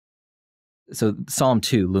so Psalm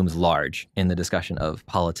 2 looms large in the discussion of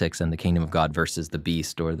politics and the kingdom of God versus the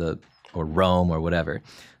beast or Rome or whatever.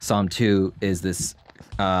 Psalm 2 is this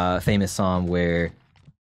famous psalm where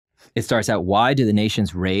it starts out, why do the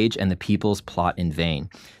nations rage and the peoples plot in vain?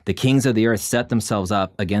 The kings of the earth set themselves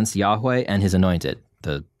up against Yahweh and his anointed,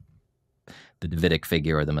 the Davidic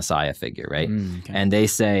figure or the Messiah figure, right? Okay. And they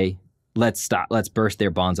say, let's burst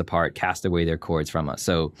their bonds apart, cast away their cords from us.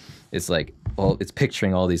 So it's like, it's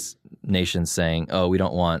picturing all these nations saying, oh, we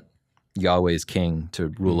don't want Yahweh's king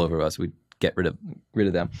to rule over us. We get rid of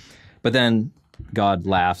them. But then God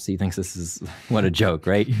laughs. He thinks this is, what a joke,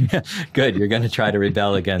 right? Good, you're going to try to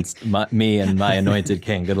rebel against me and my anointed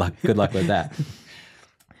king. Good luck with that.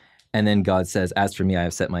 And then God says, as for me, I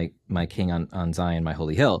have set my king on Zion, my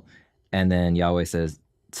holy hill. And then Yahweh says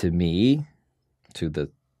to me, to the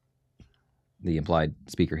implied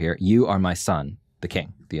speaker here, you are my son, the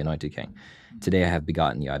king, the anointed king. Today I have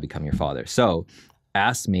begotten you, I become your father. So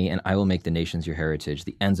ask me, and I will make the nations your heritage,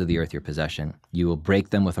 the ends of the earth your possession. You will break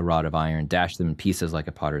them with a rod of iron, dash them in pieces like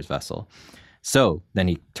a potter's vessel. So then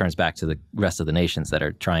he turns back to the rest of the nations that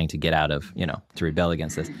are trying to get out of, to rebel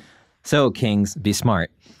against this. So kings, be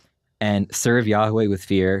smart and serve Yahweh with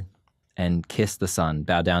fear and kiss the Son,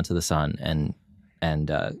 bow down to the Son, and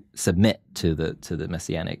submit to the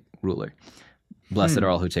Messianic ruler. Blessed are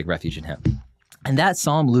all who take refuge in him. And that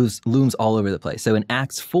psalm looms all over the place. So in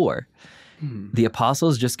Acts 4, the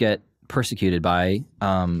apostles just get persecuted by,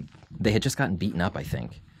 they had just gotten beaten up, I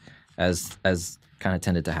think, as kind of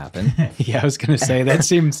tended to happen. Yeah, I was going to say, that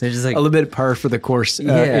seems just like, a little bit par for the course in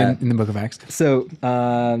the book of Acts. So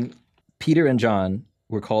Peter and John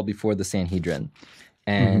were called before the Sanhedrin,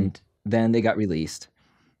 and then they got released,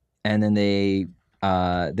 and then they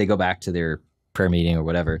go back to their prayer meeting or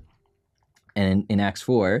whatever. And in Acts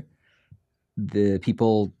 4, the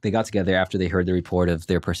people, they got together after they heard the report of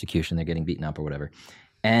their persecution, they're getting beaten up or whatever,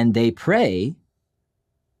 and they pray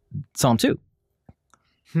Psalm 2.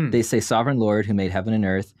 They say, Sovereign Lord, who made heaven and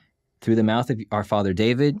earth, through the mouth of our father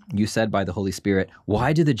David, you said by the Holy Spirit,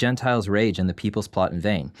 why do the Gentiles rage and the peoples plot in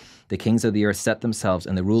vain? The kings of the earth set themselves,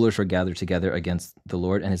 and the rulers were gathered together against the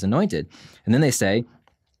Lord and his anointed. And then they say,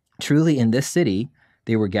 truly in this city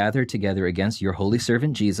they were gathered together against your holy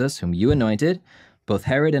servant Jesus, whom you anointed, both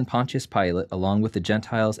Herod and Pontius Pilate, along with the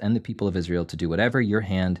Gentiles and the people of Israel, to do whatever your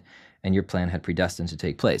hand and your plan had predestined to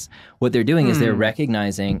take place. What they're doing is they're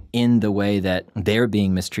recognizing in the way that they're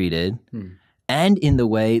being mistreated and in the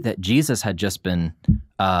way that Jesus had just been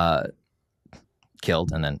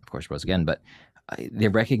killed and then, of course, rose again, but they're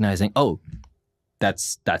recognizing, oh,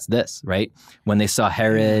 that's this, right? When they saw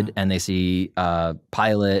Herod and they see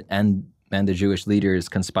Pilate and the Jewish leaders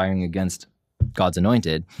conspiring against God's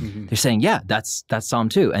anointed, they're saying, yeah, that's Psalm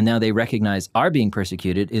 2. And now they recognize our being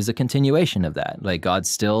persecuted is a continuation of that. Like God's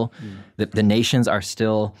still, the nations are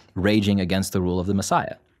still raging against the rule of the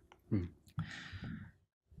Messiah.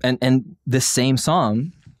 And this same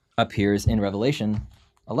psalm appears in Revelation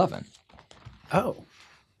 11. Oh.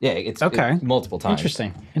 Yeah, it's multiple times.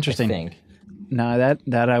 Interesting. I think. No,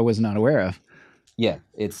 that I was not aware of. Yeah,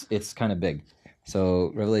 it's kind of big.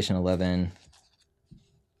 So Revelation 11,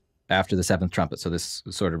 after the seventh trumpet. So this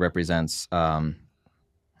sort of represents the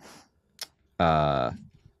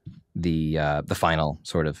final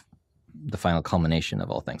culmination of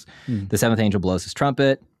all things. The seventh angel blows his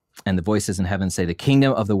trumpet, and the voices in heaven say, the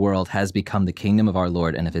kingdom of the world has become the kingdom of our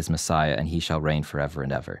Lord and of his Messiah, and he shall reign forever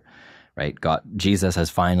and ever. Right? Jesus has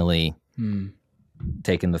finally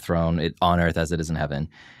taken the throne on earth as it is in heaven.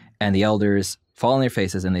 And the elders fall on their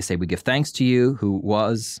faces and they say, we give thanks to you who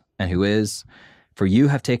was and who is, for you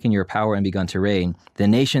have taken your power and begun to reign. The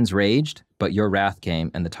nations raged, but your wrath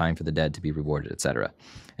came and the time for the dead to be rewarded, etc.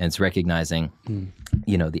 And it's recognizing,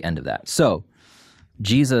 the end of that. So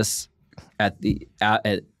Jesus at the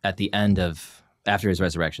end of, after his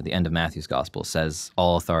resurrection, the end of Matthew's gospel says,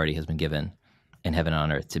 all authority has been given in heaven and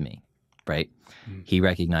on earth to me, right? He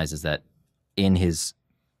recognizes that he's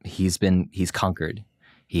conquered.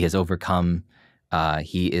 He has overcome.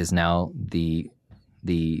 He is now the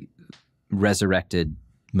resurrected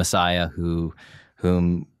Messiah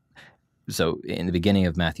whom so in the beginning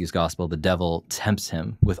of Matthew's gospel, the devil tempts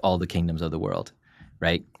him with all the kingdoms of the world,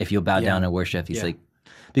 right? If you'll bow down and worship, he's like,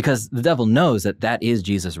 because the devil knows that is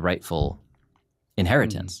Jesus' rightful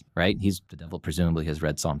inheritance, right? The devil presumably has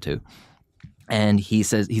read Psalm 2. And he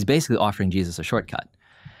says, he's basically offering Jesus a shortcut.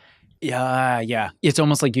 Yeah. It's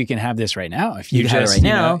almost like you can have this right now. If you have it right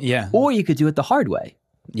now, yeah. Or you could do it the hard way,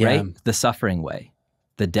 right? The suffering way,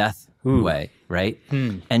 the death way, right?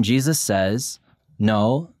 And Jesus says,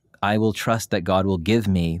 no, I will trust that God will give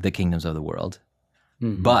me the kingdoms of the world,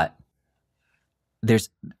 but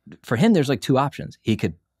for him, there's like two options. He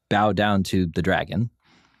could bow down to the dragon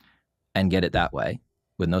and get it that way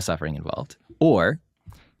with no suffering involved, or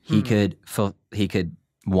he could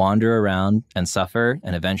wander around and suffer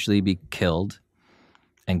and eventually be killed,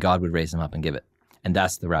 and God would raise him up and give it. And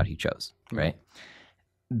that's the route he chose, right?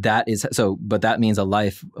 That is so, but that means a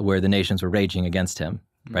life where the nations were raging against him,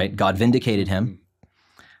 right? God vindicated him.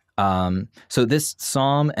 So this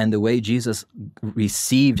psalm and the way Jesus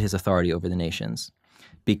received his authority over the nations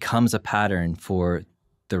becomes a pattern for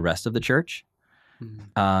the rest of the church.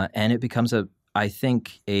 And it becomes I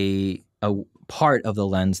think a part of the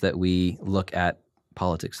lens that we look at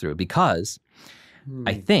politics through, because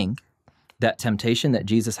I think that temptation that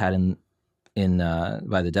Jesus had in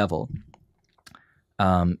by the devil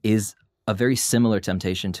is a very similar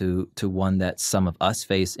temptation to one that some of us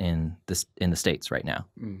face in the States right now,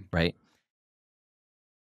 right?